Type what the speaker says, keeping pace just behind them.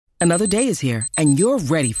Another day is here, and you're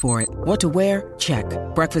ready for it. What to wear? Check.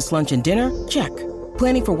 Breakfast, lunch, and dinner? Check.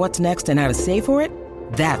 Planning for what's next and how to save for it?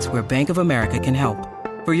 That's where Bank of America can help.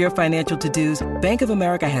 For your financial to-dos, Bank of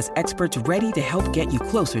America has experts ready to help get you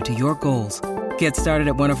closer to your goals. Get started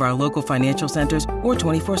at one of our local financial centers or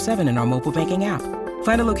 24/7 in our mobile banking app.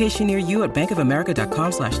 Find a location near you at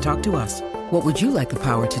bankofamerica.com/talktous. What would you like the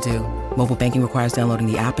power to do? Mobile banking requires downloading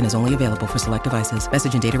the app and is only available for select devices.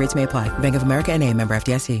 Message and data rates may apply. Bank of America N.A., member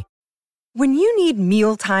FDIC. When you need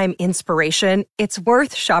mealtime inspiration, it's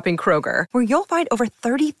worth shopping Kroger, where you'll find over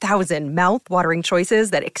 30,000 mouth-watering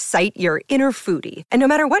choices that excite your inner foodie. And no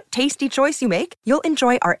matter what tasty choice you make, you'll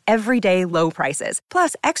enjoy our everyday low prices,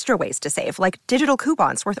 plus extra ways to save, like digital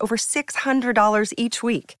coupons worth over $600 each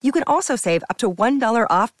week. You can also save up to $1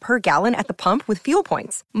 off per gallon at the pump with fuel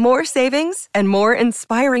points. More savings and more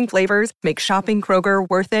inspiring flavors make shopping Kroger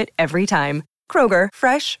worth it every time. Kroger,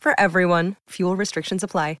 fresh for everyone. Fuel restrictions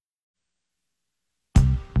apply.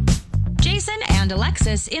 Jason and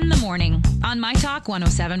Alexis in the morning on My Talk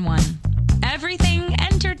 1071. Everything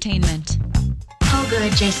entertainment. Oh,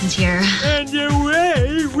 good. Jason's here. And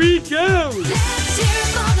away we go. Let's hear it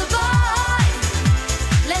for the boy.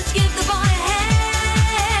 Let's give the boy a hand.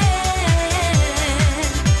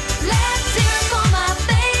 Let's hear it for my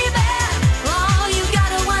baby. Oh, you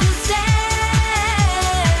gotta understand.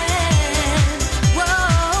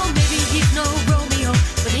 Whoa, maybe he's no Romeo,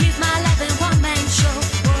 but he's my life and one-man show.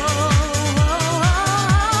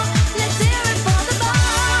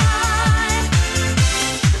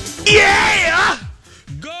 Yeah!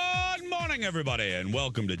 Good morning, everybody, and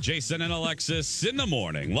welcome to Jason and Alexis in the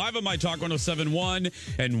morning, live on My Talk 1071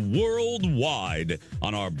 and worldwide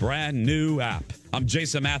on our brand new app. I'm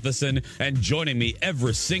Jason Matheson, and joining me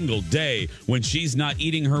every single day when she's not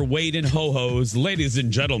eating her weight in ho-hos, ladies and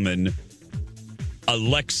gentlemen,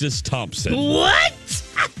 Alexis Thompson. What?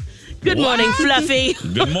 Good morning, Fluffy.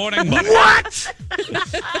 Good morning, Buck. What?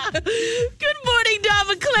 Good morning, Don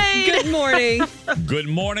McClain. Good morning. Good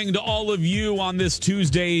morning to all of you on this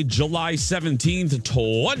Tuesday, July 17th,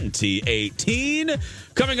 2018.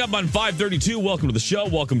 Coming up on 532, welcome to the show.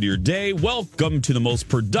 Welcome to your day. Welcome to the most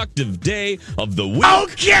productive day of the week.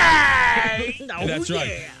 Okay! That's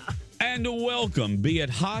right. And welcome, be it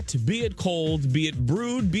hot, be it cold, be it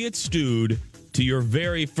brewed, be it stewed, to your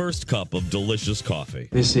very first cup of delicious coffee.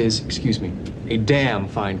 This is, excuse me, a damn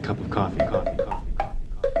fine cup of coffee.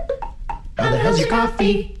 How the hell's your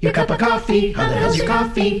coffee? Your cup of coffee? How the hell's your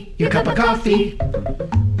coffee? Your cup of coffee?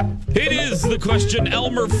 It is the question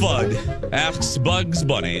Elmer Fudd asks Bugs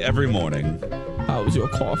Bunny every morning. How's your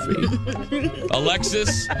coffee?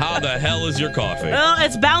 Alexis, how the hell is your coffee? Well,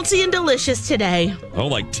 it's bouncy and delicious today. Oh,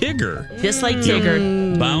 like Tigger. Just like Tigger.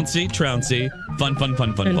 Bouncy, trouncy, fun.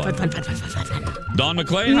 Don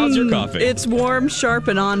McClain, how's your coffee? It's warm, sharp,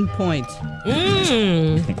 and on point.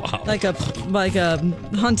 Wow. Like a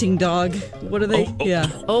hunting dog. What are they? Yeah.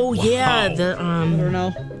 Oh, yeah. Wow. The I don't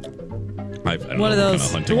know. I don't One know of what those. kind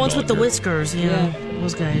of hunting the ones dog with the you're- whiskers. Yeah.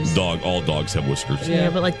 Those guys. All dogs have whiskers. Yeah,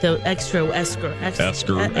 but like the extra Extra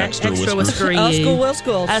extra whisker. whiskery.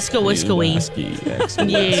 Oscar. Extra whiskery.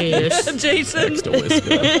 Yes. Jason. Extra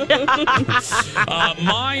whisker.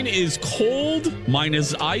 Mine is cold. Mine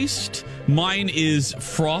is iced. Mine is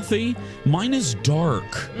frothy. Mine is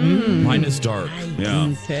dark. Mine is dark.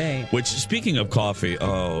 Yeah. Okay. Which, speaking of coffee,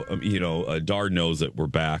 Dar knows that we're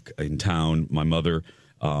back in town. My mother,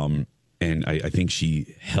 and I think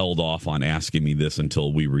she held off on asking me this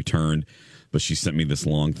until we returned, but she sent me this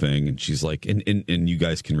long thing, and she's like, and you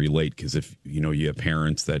guys can relate, because if you have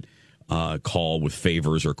parents that call with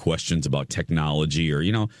favors or questions about technology, or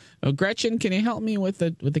oh, Gretchen, can you help me with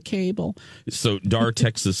the cable? So Dar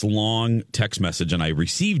texts this long text message, and I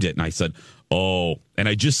received it, and I said, oh, and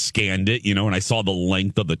I just scanned it, and I saw the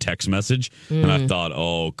length of the text message, and I thought,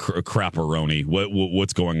 oh, crapperoni,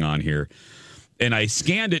 what's going on here? And I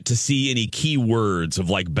scanned it to see any key words of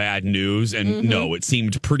like bad news, and no, it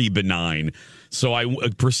seemed pretty benign. So I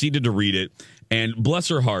proceeded to read it, and bless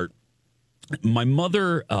her heart, my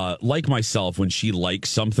mother, like myself, when she likes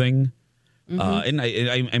something, and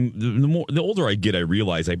I'm the older I get, I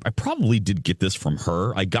realize I probably did get this from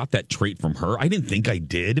her. I got that trait from her. I didn't think I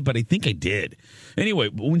did, but I think I did. Anyway,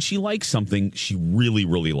 when she likes something, she really,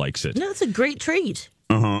 really likes it. No, that's a great trait.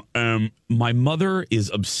 My mother is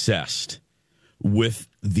obsessed with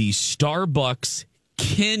the Starbucks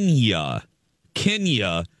Kenya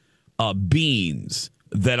beans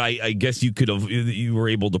that I guess you were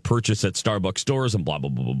able to purchase at Starbucks stores and blah, blah,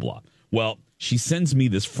 blah, blah, blah. Well, she sends me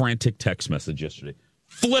this frantic text message yesterday.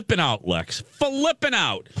 Flipping out, Lex. Flipping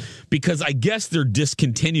out. Because I guess they're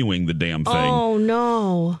discontinuing the damn thing. Oh,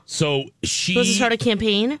 no. So she... Supposed to start a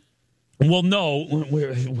campaign? Well, no.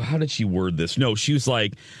 How did she word this? No, she was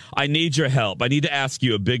like, I need your help. I need to ask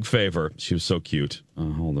you a big favor. She was so cute.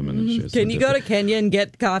 Hold a minute. Can you go to Kenya and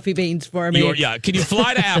get coffee beans for me? Can you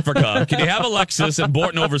fly to Africa? Can you have Alexis and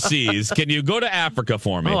Borton overseas? Can you go to Africa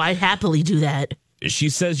for me? Oh, I'd happily do that. She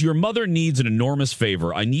says, your mother needs an enormous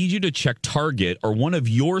favor. I need you to check Target or one of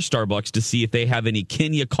your Starbucks to see if they have any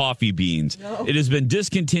Kenya coffee beans. No. It has been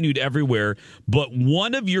discontinued everywhere, but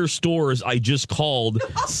one of your stores I just called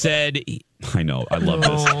said, I know, I love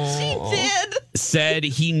this. She did. Said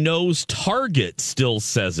he knows Target still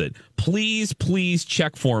says it. Please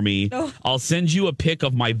check for me. Oh. I'll send you a pic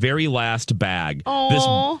of my very last bag.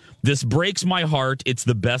 This breaks my heart. It's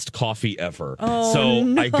the best coffee ever.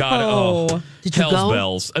 I got Did you go?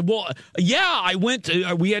 Bells. Well, yeah, I went.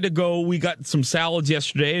 We had to go. We got some salads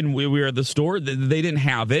yesterday, and we were at the store. They didn't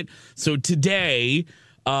have it. So today,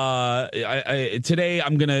 today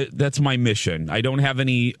I'm gonna. That's my mission. I don't have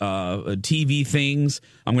any TV things.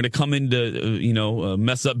 I'm gonna come into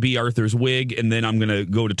mess up B. Arthur's wig, and then I'm gonna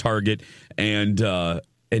go to Target and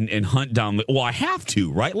hunt down. Well, I have to,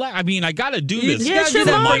 right? I mean, I got to do this. Yes, it's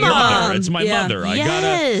my mother. It's my mother. Yes. I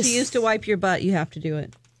gotta. She used to wipe your butt. You have to do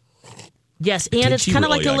it. Yes, and it's kind of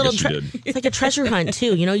like a little. It's like a treasure hunt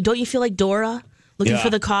too. Don't you feel like Dora looking for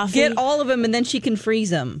the coffee? Get all of them, and then she can freeze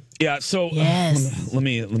them. Yeah. So yes. Let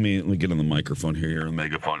me get on the microphone here. The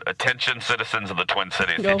megaphone. Attention, citizens of the Twin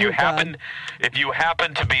Cities. Oh, if you happen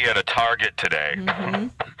to be at a Target today,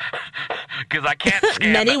 because I can't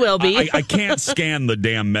scan. Many will be. I can't scan the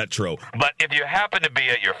damn Metro. But if you happen to be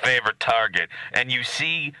at your favorite Target and you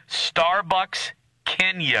see Starbucks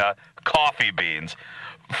Kenya coffee beans,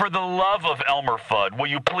 for the love of Elmer Fudd, will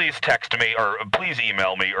you please text me or please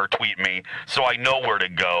email me or tweet me so I know where to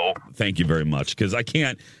go? Thank you very much, because I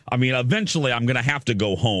can't. I mean, eventually I'm going to have to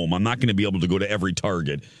go home. I'm not going to be able to go to every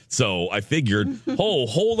Target. So I figured,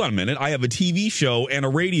 hold on a minute. I have a TV show and a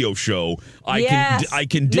radio show. I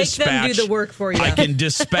can dispatch. Make them do the work for you. I can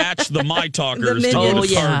dispatch the My Talkers to go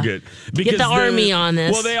to Target. Get the army on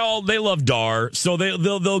this. Well, they love Dar, so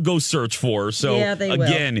they'll go search for her. So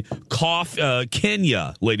again,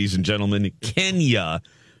 Kenya, ladies and gentlemen, Kenya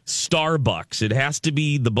Starbucks. It has to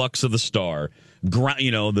be the Bucks of the Star.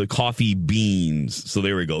 The coffee beans. So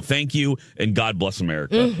there we go. Thank you, and God bless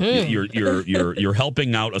America. Mm-hmm. You're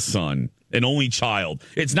helping out a son, an only child.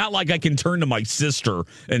 It's not like I can turn to my sister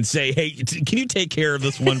and say, "Hey, can you take care of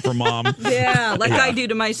this one for mom?" I do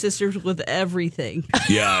to my sisters with everything.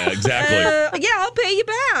 Yeah, exactly. I'll pay you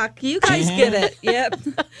back. You guys get it. Yep.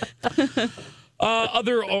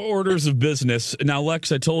 Other orders of business. Now,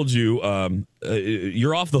 Lex, I told you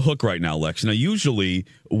you're off the hook right now, Lex. Now, usually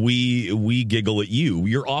we giggle at you.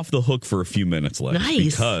 You're off the hook for a few minutes, Lex.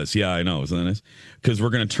 Nice. Because, I know, isn't that nice? Because we're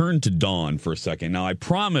going to turn to Dawn for a second. Now, I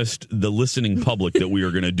promised the listening public that we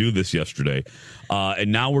were going to do this yesterday,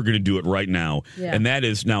 and now we're going to do it right now. Yeah. And that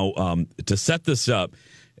is now, to set this up,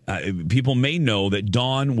 people may know that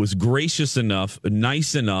Dawn was gracious enough,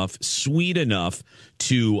 nice enough, sweet enough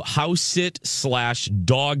to house sit /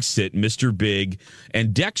 dog sit Mr. Big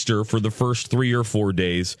and Dexter for the first 3 or 4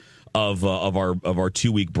 days of our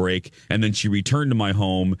 2-week break, and then she returned to my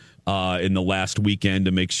home in the last weekend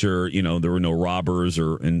to make sure there were no robbers /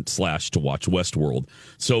 to watch Westworld.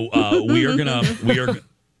 So we are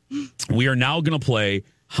now gonna play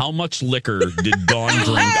How Much Liquor Did Dawn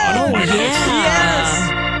Drink Out of My House?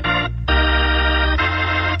 Yes.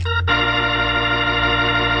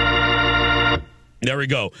 There we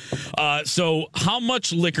go. So how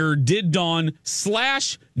much liquor did Dawn /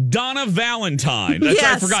 Donna Valentine? That's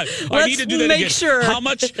right, I forgot. I need to do that again. Sure. How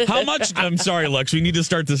much? I'm sorry, Lex. We need to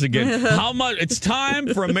start this again. How much? It's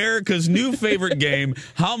time for America's new favorite game.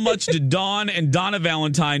 How much did Dawn and Donna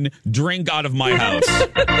Valentine drink out of my house?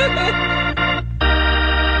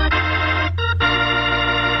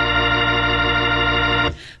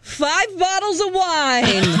 5 bottles of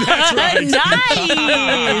wine. That's right. Nice.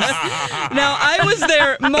 Now, I was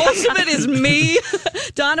there. Most of it is me.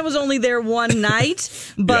 Donna was only there one night,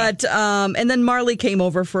 but and then Marley came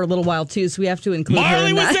over for a little while too, so we have to include her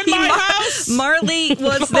in that. Marley was in my house. Marley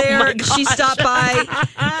was there. She stopped by.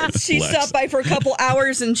 She stopped by for a couple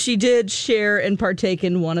hours, and she did share and partake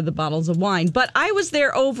in one of the bottles of wine. But I was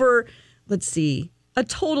there over, let's see, a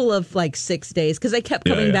total of like 6 days because I kept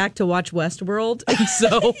coming back to watch Westworld. And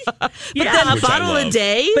so, a bottle a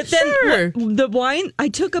day. But then the wine, I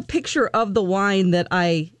took a picture of the wine that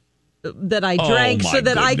I drank so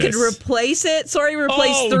that I could replace it. So I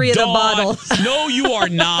replaced 3 of the bottles. No, you are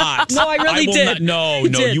not. No, I really did.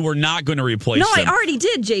 You were not going to replace them. No, I already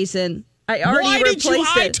did, Jason. I already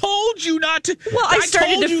replaced it. I told you not to. Well, I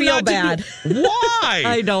started to feel bad. Why?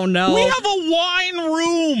 I don't know. We have a wine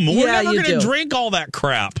room. We're never going to drink all that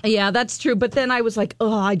crap. Yeah, that's true. But then I was like,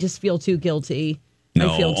 oh, I just feel too guilty.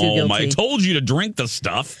 No, I feel too guilty. I told you to drink the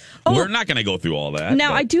stuff. We're not going to go through all that.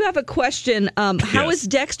 Now, I do have a question. How is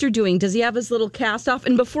Dexter doing? Does he have his little cast off?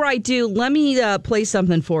 And before I do, let me play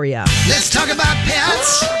something for you. Let's talk about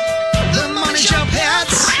pets. The Money Show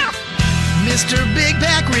pets. Mr. Big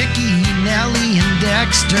Back Ricky, Nellie, and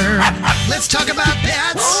Dexter. Let's talk about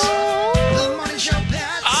pets. The Money Show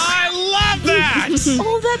pets. I love that.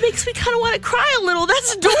 Oh, that makes me kind of want to cry a little.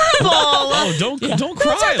 That's adorable. Don't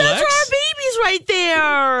cry, Lex. That's our babies right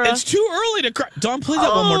there. It's too early to cry. Dawn, play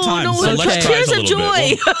that one more time. No, so Lex cries a tears of little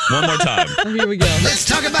joy. bit. One more time. Here we go. Let's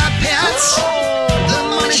talk about pets. The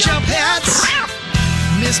Money Show pets.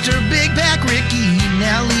 Mr. Big Back Ricky,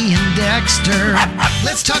 Nellie, and Dexter.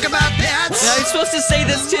 Let's talk about pets. Now, I'm supposed to say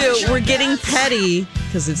this too. We're getting petty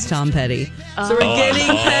because it's Tom Petty. So we're getting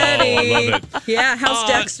petty. I love it. Yeah, how's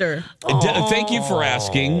Dexter? Thank you for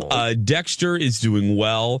asking. Dexter is doing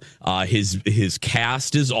well. His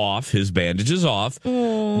cast is off. His bandage is off.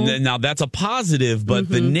 Now, that's a positive, but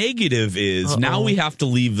the negative is now we have to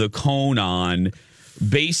leave the cone on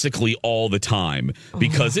basically all the time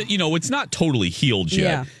because it's not totally healed yet.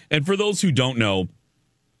 Yeah. And for those who don't know,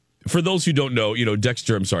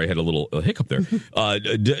 Dexter, I'm sorry, I had a little hiccup there.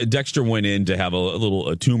 Dexter went in to have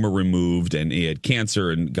a tumor removed, and he had cancer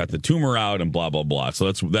and got the tumor out and blah, blah, blah.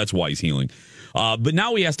 So that's why he's healing. But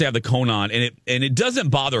now he has to have the cone on, and it doesn't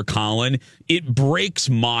bother Colin. It breaks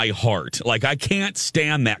my heart. Like, I can't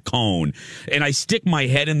stand that cone, and I stick my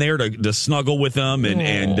head in there to snuggle with him,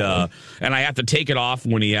 and I have to take it off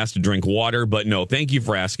when he has to drink water. But no, thank you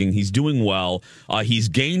for asking. He's doing well. He's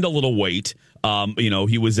gained a little weight.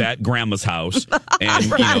 He was at Grandma's house,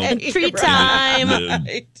 and treat time.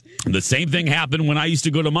 The same thing happened when I used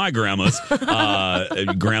to go to my grandma's.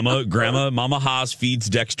 Grandma Mama Haas feeds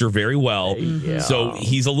Dexter very well, so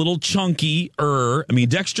he's a little chunky-er. I mean,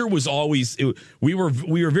 Dexter was always. We were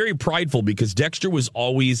very prideful because Dexter was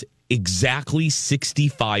always exactly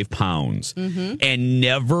 65 pounds, and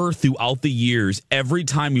never throughout the years. Every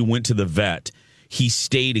time we went to the vet, he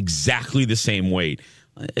stayed exactly the same weight.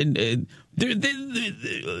 And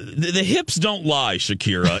the hips don't lie,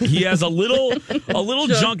 Shakira. He has a little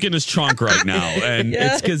junk in his trunk right now, and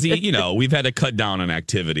it's because we've had to cut down on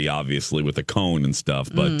activity, obviously, with the cone and stuff.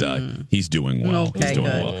 But he's doing well. Okay, he's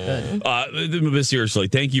doing good. But seriously,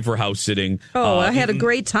 thank you for house sitting. Oh, I had a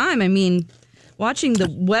great time. I mean, watching the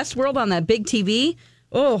Westworld on that big TV.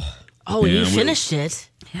 Oh, you finished it.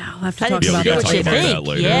 Yeah, I'll have to talk about that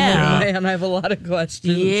later. Yeah. Man, I have a lot of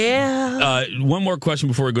questions. Yeah. One more question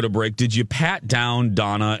before we go to break. Did you pat down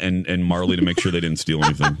Donna and Marley to make sure they didn't steal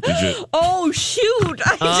anything? Did you? Oh, shoot.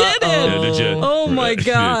 I didn't. Yeah, did you? Oh, my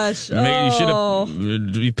gosh. You should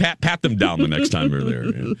have pat them down the next time you're there.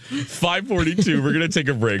 5:42. We're going to take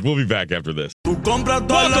a break. We'll be back after this. Welcome back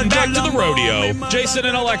to the rodeo. Jason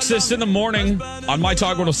and Alexis in the morning on My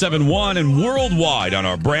Talk 107.1 and worldwide on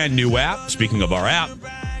our brand new app. Speaking of our app,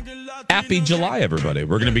 Happy July, everybody.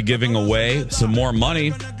 We're going to be giving away some more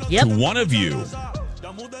money to one of you.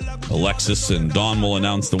 Alexis and Dawn will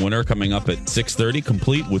announce the winner coming up at 6:30,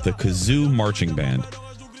 complete with a kazoo marching band.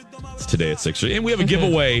 It's today at 6:30. And we have a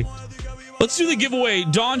giveaway. Let's do the giveaway.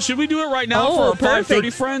 Dawn, should we do it right now for our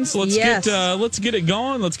 5:30 friends? Let's get it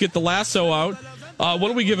going. Let's get the lasso out.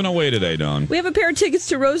 What are we giving away today, Dawn? We have a pair of tickets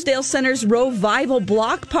to Rosedale Center's Revival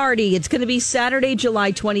Block Party. It's going to be Saturday,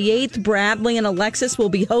 July 28th. Bradley and Alexis will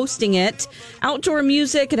be hosting it. Outdoor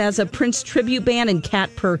music. It has a Prince tribute band and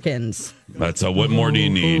Kat Perkins. That's what more do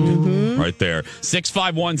you need? Right there.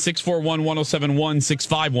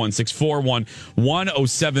 651-641-1071,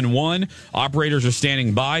 651-641-1071. Operators are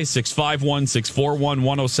standing by.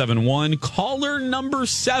 651-641-1071. Caller number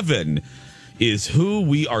 7 is who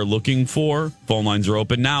we are looking for. Phone lines are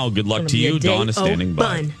open now. Good luck to you. Dawn is standing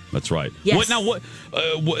by. That's right. Yes. What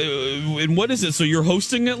is it? So you're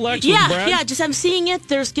hosting it, Lex? with Brad? Yeah. Just I'm seeing it.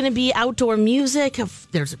 There's going to be outdoor music.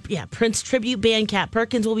 There's Prince tribute band. Kat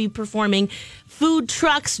Perkins will be performing. Food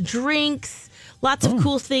trucks, drinks. Lots of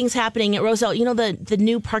cool things happening at Roselle. You know the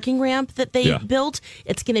new parking ramp that they built?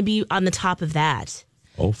 It's going to be on the top of that.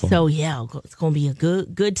 Oh, fun. So, it's going to be a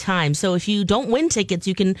good time. So, if you don't win tickets,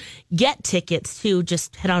 you can get tickets, too.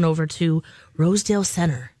 Just head on over to Rosedale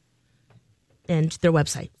Center and their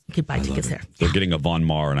website. You can buy tickets there. They're getting a Von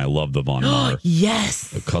Mar, and I love the Von Mar. Yes.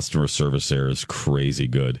 The customer service there is crazy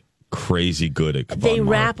good. Crazy good at Von Mar. They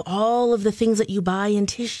wrap all of the things that you buy in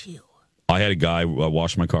tissue. I had a guy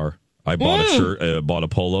wash my car. I bought a shirt, bought a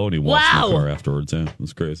polo, and he washed my car afterwards. Yeah, it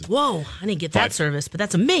was crazy. Whoa, I didn't get that service, but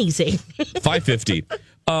that's amazing.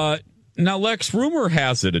 $5.50. Now, Lex, rumor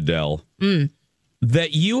has it, Adele,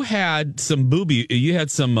 that you had some booby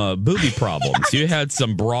problems. You had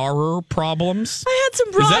some bra problems. I had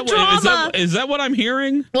some bra drama. Is that what I'm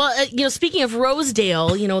hearing? Well, speaking of Rosedale,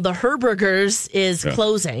 the Herbergers is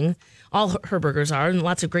closing. All Herbergers are, and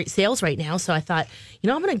lots of great sales right now. So I thought, I'm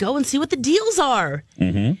going to go and see what the deals are.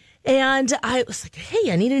 Mm-hmm. And I was like,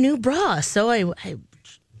 hey, I need a new bra. So I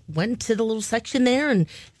went to the little section there and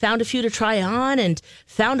found a few to try on and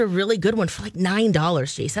found a really good one for like $9,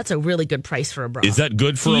 Jace. That's a really good price for a bra. Is that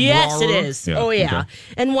good for a bra? Yes, it is. Yeah. Oh, yeah. Okay.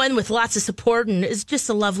 And one with lots of support, and it's just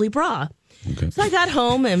a lovely bra. Okay. So I got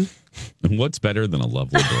home and... What's better than a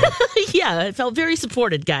lovely bra? Yeah, it felt very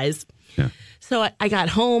supported, guys. Yeah. So I got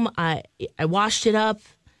home, I washed it up,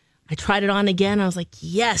 I tried it on again. I was like,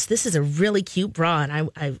 yes, this is a really cute bra. And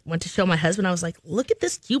I went to show my husband. I was like, look at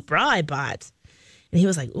this cute bra I bought. And he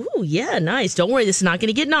was like, ooh, yeah, nice. Don't worry, this is not going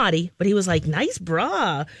to get naughty. But he was like, nice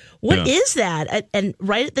bra. What is that? And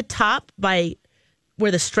right at the top by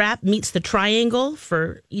where the strap meets the triangle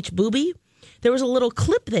for each boobie, there was a little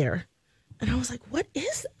clip there. And I was like, what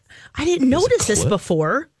is that? I didn't notice this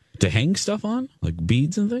before. To hang stuff on? Like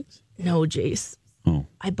beads and things? No, Jace. Oh.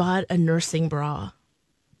 I bought a nursing bra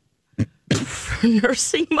for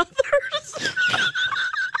nursing mothers.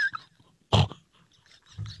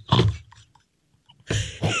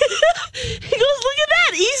 He goes, look at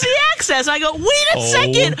that, easy access. I go, wait a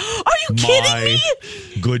second. Are you kidding me?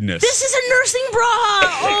 Goodness. This is a nursing bra.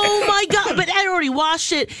 Oh, my God. But I already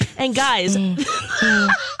washed it. And guys, I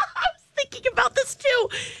was thinking about this too.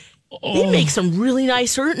 They make some really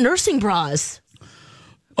nice nursing bras.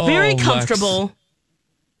 Very comfortable. Lex,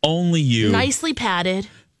 only you. Nicely padded.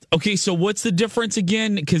 Okay, so what's the difference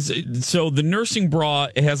again? Because so the nursing bra,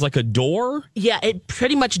 it has like a door? Yeah, it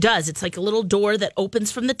pretty much does. It's like a little door that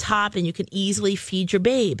opens from the top and you can easily feed your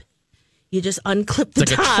babe. You just unclip the top.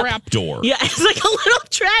 It's like a trap door. Yeah, it's like a little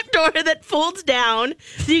trap door that folds down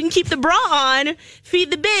so you can keep the bra on, feed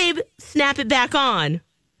the babe, snap it back on.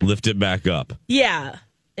 Lift it back up. Yeah,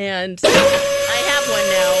 and I have one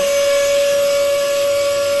now.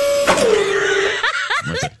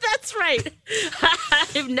 That's right.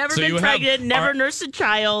 I've never been pregnant, never nursed a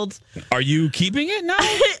child. Are you keeping it now?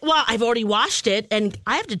 Well, I've already washed it, and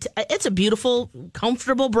I have to. It's a beautiful,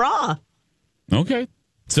 comfortable bra. Okay.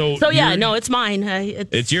 So yeah, no, it's mine.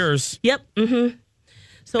 It's yours. Yep. Mm-hmm.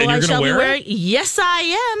 So and I shall be wearing. It? Yes, I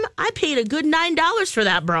am. I paid a good $9 for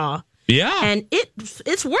that bra. Yeah, and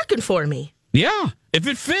it's working for me. Yeah. If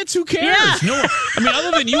it fits, who cares? Yeah. No, I mean,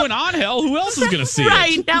 other than you and Angel, who else is going to see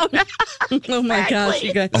right, it? Now. Oh, my gosh.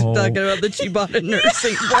 You guys are talking about that she bought a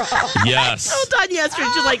nursing bra. Yes. So done yesterday.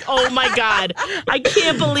 She's like, oh, my God. I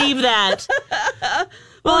can't believe that.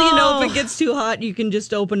 Well, if it gets too hot, you can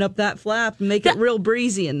just open up that flap and make it real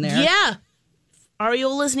breezy in there. Yeah.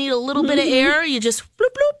 Areolas need a little bit of air. You just bloop,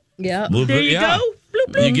 bloop. Yeah. There you go.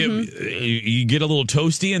 Bloop, bloop. You get a little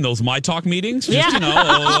toasty in those My Talk meetings. Yeah. Just,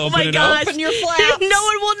 Oh my gosh. Open your flaps. No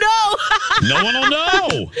one will know. No one will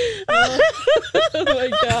know. Oh my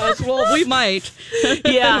gosh. Well, we might.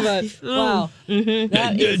 Yeah. But, wow.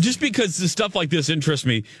 Mm-hmm. Just because the stuff like this interests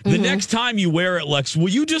me, the next time you wear it, Lex, will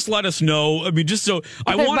you just let us know? I mean, just so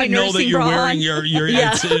I want to know that you're wearing your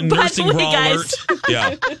it's a nursing bra alert.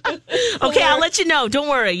 Yeah. Okay, I'll let you know. Don't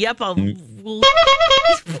worry. Yep, we'll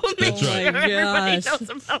make sure everybody knows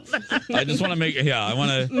about that. I just want to make I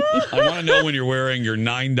want to know when you're wearing your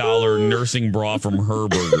 $9 nursing bra from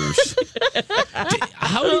Herbergers.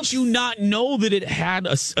 How did you not know that it had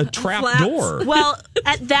a trap door? Well,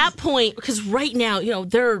 at that point, because right now,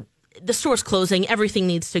 the store's closing, everything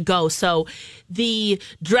needs to go. So the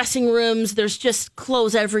dressing rooms, there's just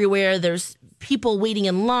clothes everywhere. There's people waiting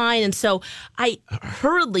in line. And so I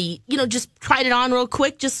hurriedly, just tried it on real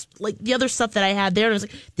quick, just like the other stuff that I had there. And I was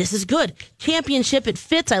like, this is good. Championship. It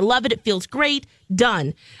fits. I love it. It feels great.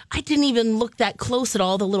 Done. I didn't even look that close at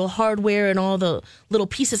all the little hardware and all the little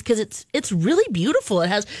pieces because it's really beautiful. It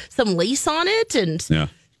has some lace on it. And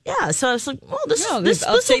yeah, so I was like, well, this will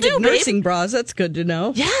do, nursing babe. bras. That's good to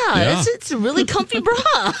know. Yeah. It's a really comfy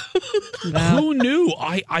bra. Who knew?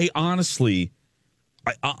 I honestly,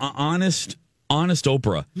 honest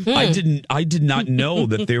Oprah. I did not know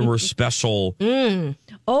that there were special.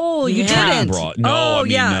 Oh, you didn't? Bra. No,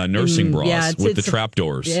 nursing bras with the trap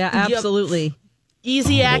doors. Yeah, absolutely.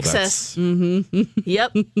 Easy access. Mm-hmm.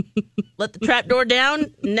 Yep. Let the trap door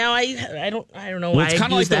down. Now I don't know why. It's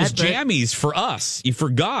kind of like those jammies for us, for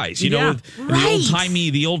guys. You know,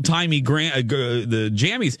 the old timey the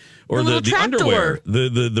jammies or the underwear,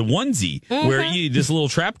 the onesie, where you just a little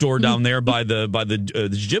trap door down there by the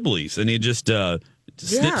Ghiblis, and you just.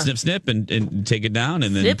 Snip, and take it down,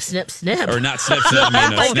 and then snip, or not snip.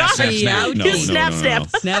 I mean,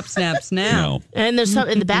 snap. No. And there's some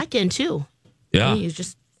in the back end too. Yeah, you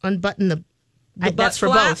just unbutton the that's for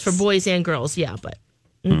flaps. both, for boys and girls. Yeah, but.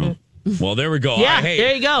 Well, there we go. Yeah,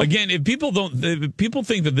 there you go. Again, if people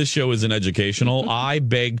think that this show isn't educational, I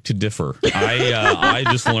beg to differ. I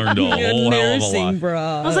just learned a whole hell of a lot.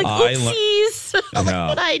 Bra. I was like, oopsies.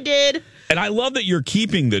 What I did. And I love that you're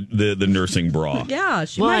keeping the nursing bra. Yeah, I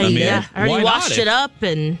already washed it up,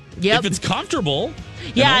 and if it's comfortable.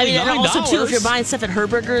 Yeah, I mean, and also too, if you're buying stuff at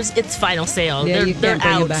Herberger's, it's final sale. Yeah, they're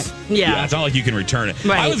out. Yeah, it's not like you can return it.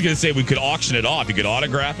 Right. I was going to say we could auction it off. You could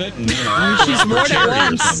autograph it, and she's more than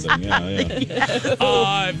once. Yeah.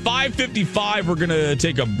 5:55. We're going to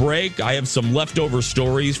take a break. I have some leftover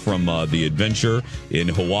stories from the adventure in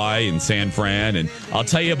Hawaii and San Fran, and I'll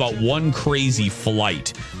tell you about one crazy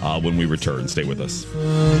flight when we return. Stay with us.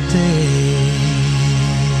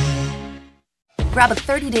 Grab a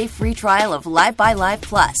 30-day free trial of Live by Live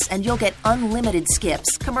Plus, and you'll get unlimited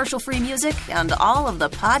skips, commercial-free music, and all of the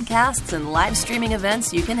podcasts and live streaming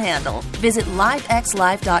events you can handle. Visit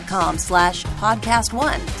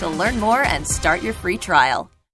livexlive.com/podcast1 to learn more and start your free trial.